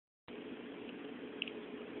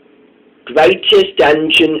greatest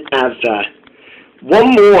engine ever.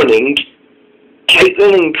 One morning,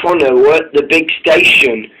 Caitlin and Connor were at the big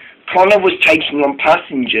station. Connor was taking on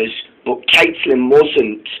passengers, but Caitlin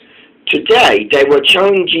wasn't. Today, they were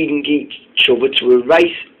challenging each other to a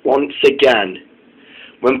race once again.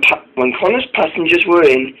 When Connor's passengers were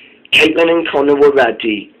in, Caitlin and Connor were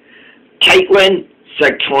ready. "Caitlin,"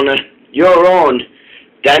 said Connor, "you're on."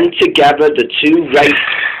 Then together the two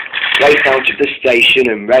raced out of the station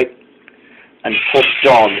and puffed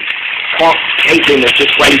on. Caitlin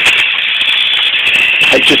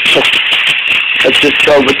had just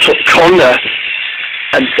overtook Connor,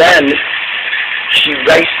 and then she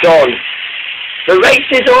raced on. "The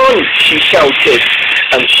race is on," she shouted,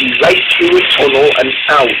 and she raced through a tunnel and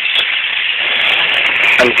out.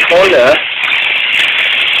 And Connor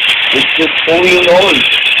was just hurrying on.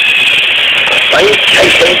 When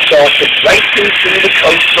Caitlin started racing through the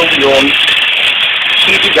coastal run,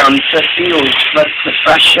 she began to feel the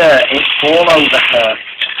fresh air fall over her.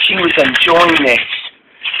 She was enjoying it.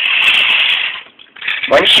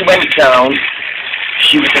 When she went down,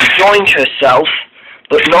 she was enjoying herself,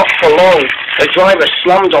 but not for long. The driver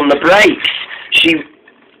slammed on the brakes.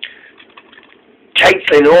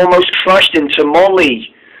 Caitlin almost crashed into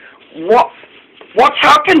Molly. What's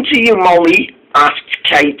happened to you, Molly?" asked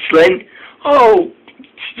Caitlin. "Oh,"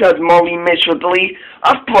 said Molly miserably,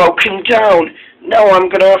 "I've broken down. Now I'm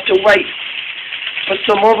going to have to wait for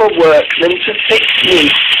some other workmen to fix me,"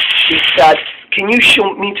 she said. "Can you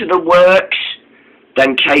shunt me to the works?"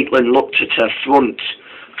 Then Caitlin looked at her front.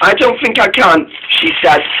 "I don't think I can," she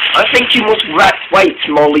said. "I think you must wait,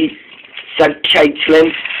 Molly," said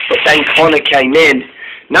Caitlin. But then Connor came in.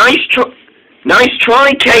 Nice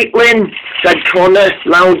try, Caitlin," said Connor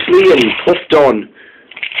loudly, and he puffed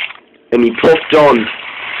on.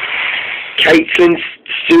 Caitlin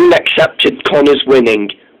soon accepted Connor's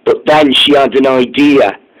winning, but then she had an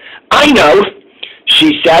idea. "I know,"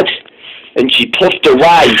 she said, and she puffed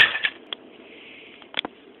away.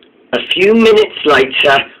 A few minutes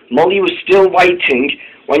later, Molly was still waiting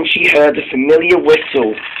when she heard a familiar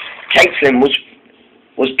whistle. Caitlin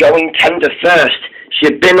was going tender first. She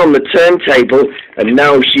had been on the turntable, and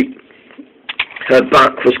now her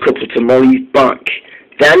back was coupled to Molly's back.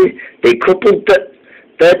 Then they coupled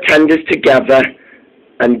their tenders together,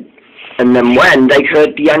 and then when they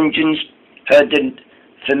heard the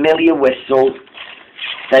familiar whistle,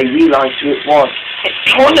 they realised who it was.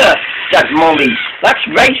 "It's Connor," said Molly. "Let's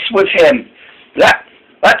race with him."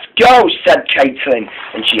 Let's go," said Caitlin,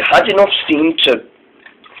 and she had enough steam to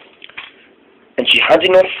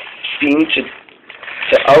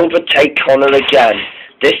overtake Connor again.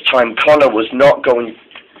 This time Connor was not going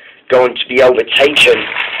to be overtaken.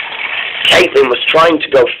 Caitlin was trying to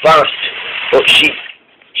go fast, but she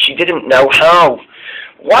didn't know how.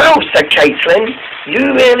 "Wow," said Caitlin,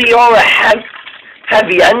 "you really are a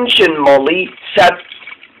heavy engine, Molly," said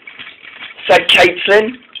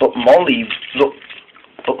Caitlin. But Molly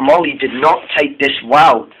did not take this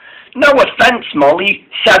well. "No offence, Molly,"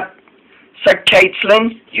 said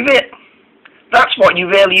Caitlin. "That's what you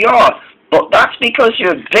really are, but that's because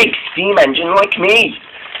you're a big steam engine like me."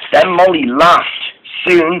 Then Molly laughed.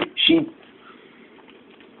 Soon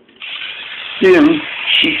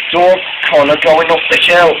she saw Connor going up the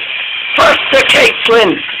hill. "Faster,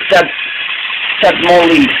 Caitlin," said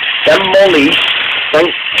Molly. Then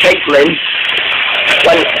Caitlin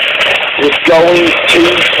was going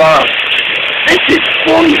too fast. "This is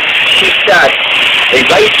fun," she said. They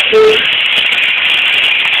raced through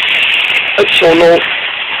a tunnel.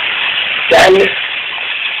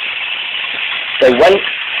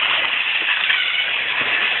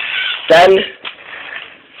 Then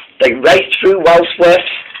they raced through Wellsworth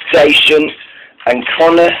Station, and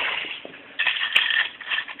Connor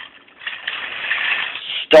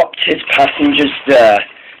stopped his passengers there.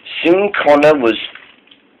 Soon Connor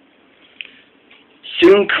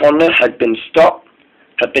had been stopped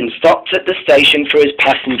at the station for his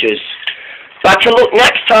passengers. "Better luck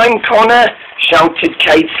next time, Connor," shouted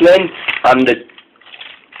Caitlin, and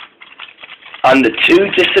the two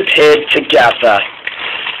disappeared together.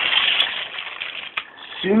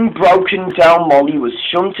 Soon broken down Molly was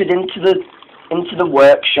shunted into the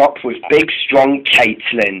workshop with big strong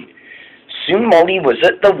Caitlin. Soon Molly was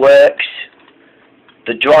at the works.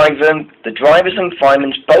 The drivers and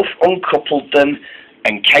firemen both uncoupled them,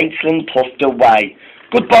 and Caitlin puffed away.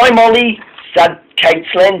 "Goodbye, Molly," said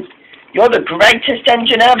Caitlin. "You're the greatest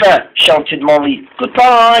engine ever," shouted Molly.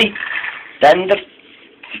 "Goodbye." Then the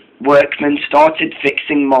workmen started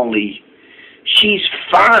fixing Molly. "She's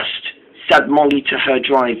fast," said Molly to her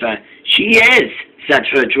driver. "She is," said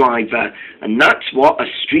her driver. And that's what a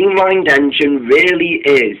streamlined engine really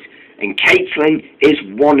is. And Caitlin is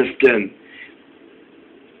one of them.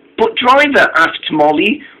 But driver, asked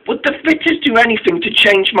Molly, would the fitters do anything to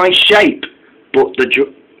change my shape? But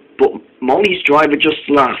Molly's driver just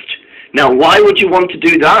laughed. Now why would you want to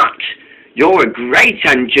do that? You're a great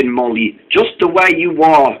engine, Molly, just the way you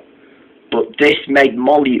are. But this made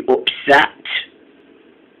Molly upset.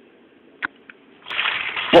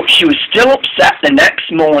 But she was still upset the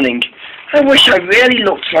next morning. I wish I really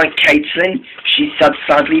looked like Caitlin, she said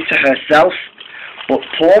sadly to herself. But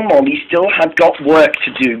poor Molly still had got work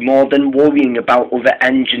to do more than worrying about other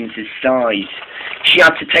engines' size. She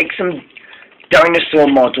had to take some dinosaur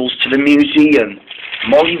models to the museum.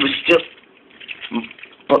 Molly was still...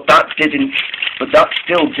 But that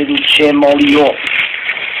still didn't cheer Molly up.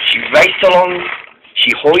 She raced along,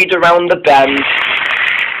 she hurried around the bend,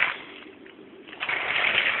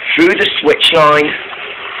 through the switch line,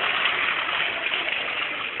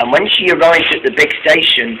 and when she arrived at the big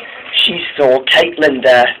station, she saw Caitlin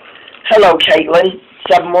there. Hello, Caitlin,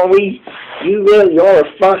 said Molly. You really are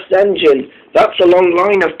a fast engine. That's a long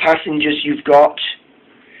line of passengers you've got.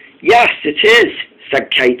 Yes, it is, said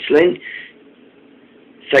Caitlin.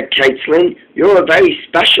 You're a very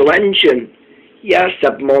special engine. Yes,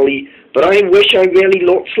 said Molly, but I wish I really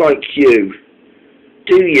looked like you.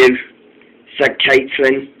 Do you? Said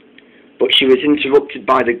Caitlin. But she was interrupted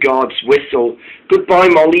by the guard's whistle. Goodbye,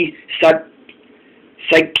 Molly, said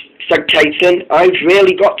Caitlin. I've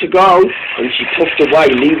really got to go. And she puffed away,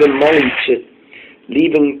 leaving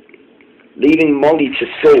Molly to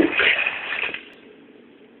sulk.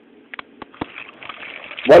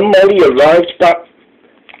 When Molly arrived back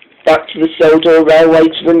to the Sodor Railway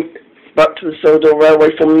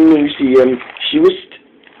from the museum, she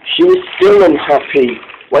was still unhappy.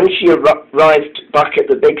 When she arrived back at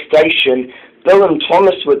the big station, Bill and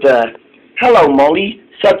Thomas were there. Hello, Molly,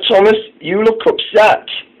 said Thomas. You look upset.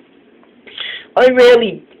 I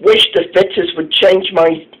really wish the fitters would change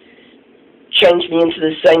me into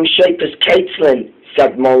the same shape as Caitlin,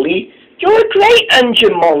 said Molly. You're a great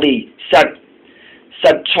engine, Molly, said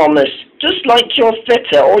Thomas. Just like your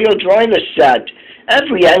fitter or your driver said.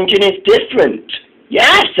 Every engine is different.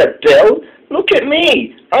 Yeah, said Bill. Look at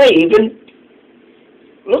me.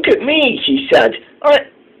 Look at me, she said. I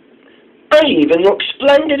even look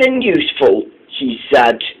splendid and useful, she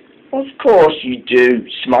said. Of course you do,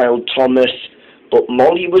 smiled Thomas. But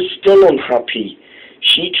Molly was still unhappy.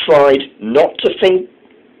 She tried not to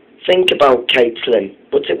think about Caitlin,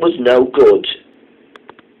 but it was no good.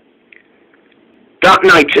 That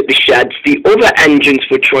night at the sheds, the other engines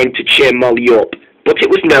were trying to cheer Molly up, but it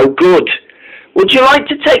was no good. Would you like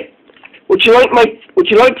to take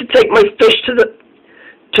my fish to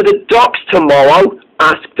the docks tomorrow?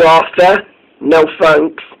 Asked Arthur. No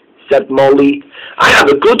thanks, said Molly. I have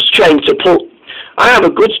a goods train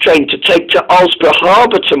to take to Alsborough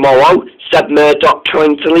Harbour tomorrow, said Murdoch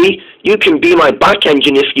kindly. You can be my back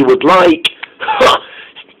engine if you would like.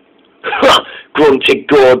 Grunted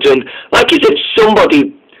Gordon. Like as if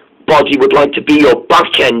somebody would like to be your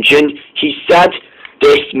back engine, he said.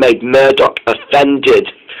 This made Murdoch offended,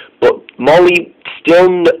 but Molly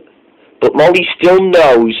still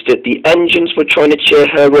knows that the engines were trying to cheer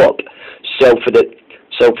her up. So for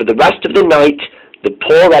the rest of the night, the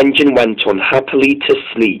poor engine went unhappily to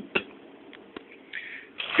sleep.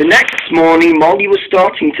 The next morning, Molly was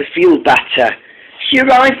starting to feel better. She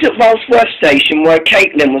arrived at Wellsworth Station where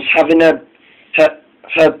Caitlin was having her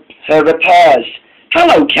repairs.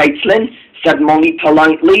 Hello, Caitlin, said Molly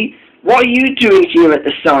politely. What are you doing here at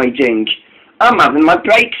the siding? I'm having my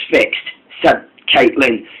brakes fixed, said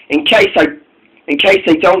Caitlin, in case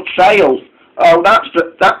they don't fail. Oh,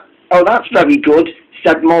 that's very good,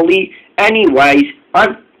 said Molly. Anyways,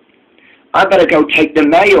 I better go take the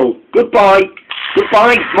mail. Goodbye,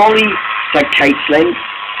 Molly, said Caitlin,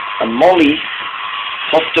 and Molly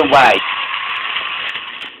puffed away.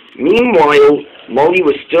 Meanwhile, Molly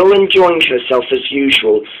was still enjoying herself as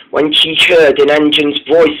usual when she heard an engine's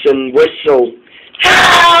voice and whistle.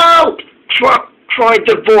 Help! cried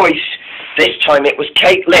the voice. This time it was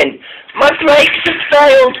Caitlin. My brakes have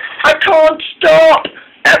failed. I can't stop.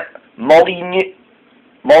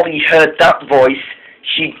 Molly heard that voice.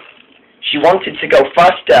 She wanted to go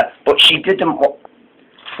faster, but she didn't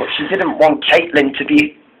want Caitlin to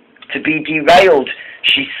be derailed.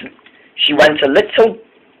 She went a little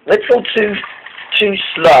too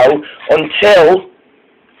slow until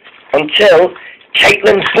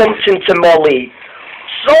Caitlin bumped into Molly.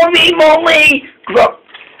 Sorry, Molly!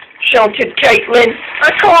 shouted Caitlin.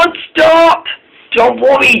 I can't stop! Don't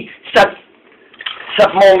worry,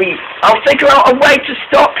 said Molly. I'll figure out a way to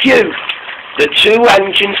stop you. The two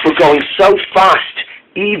engines were going so fast,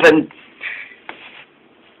 even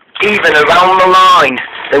around the line.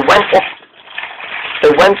 They went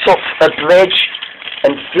up a bridge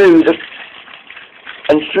and through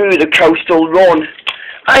the coastal run.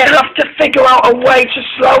 I have to figure out a way to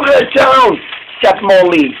slow her down, said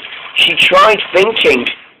Molly. She tried thinking,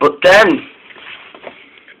 but then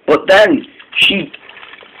she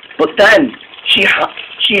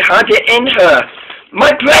had it in her.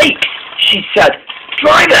 My brakes, she said.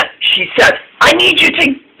 Driver, she said, I need you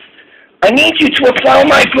to apply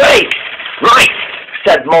my brakes. Right,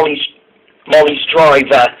 said Molly's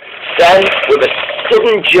driver. Then, with a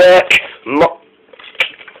sudden jerk,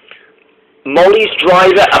 Molly's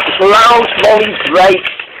driver applied Molly's brakes,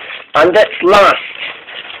 and at last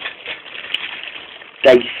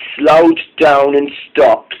they slowed down and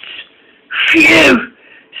stopped. Phew,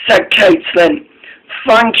 said Caitlin.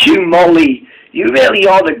 Thank you, Molly. You really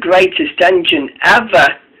are the greatest engine ever.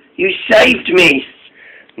 You saved me.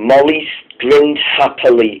 Molly grinned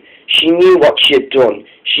happily. She knew what she had done.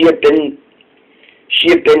 She had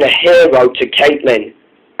been a hero to Caitlin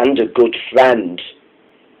and a good friend.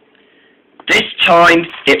 This time,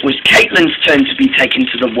 it was Caitlin's turn to be taken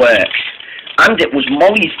to the works, and it was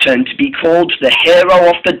Molly's turn to be called the hero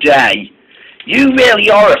of the day. You really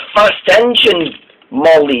are a fast engine,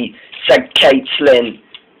 Molly, said Caitlin.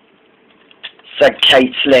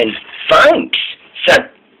 Thanks,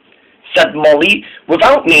 said Molly.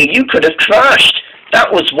 Without me, you could have crashed.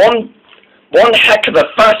 That was one heck of a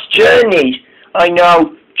fast journey. I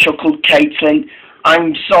know, chuckled Caitlin.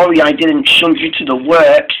 I'm sorry I didn't shunt you to the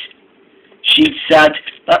works. She said,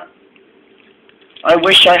 I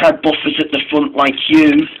wish I had buffers at the front like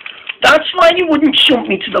you. That's why you wouldn't shunt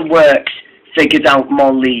me to the works, figured out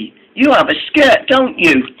Molly. You have a skirt, don't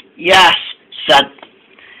you? Yes, said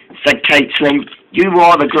Caitlin. You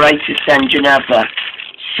are the greatest engine ever.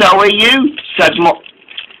 So are you, said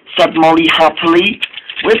Molly happily.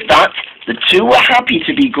 With that, the two were happy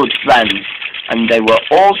to be good friends, and they were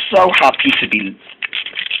also happy to be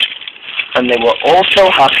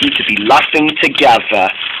laughing together.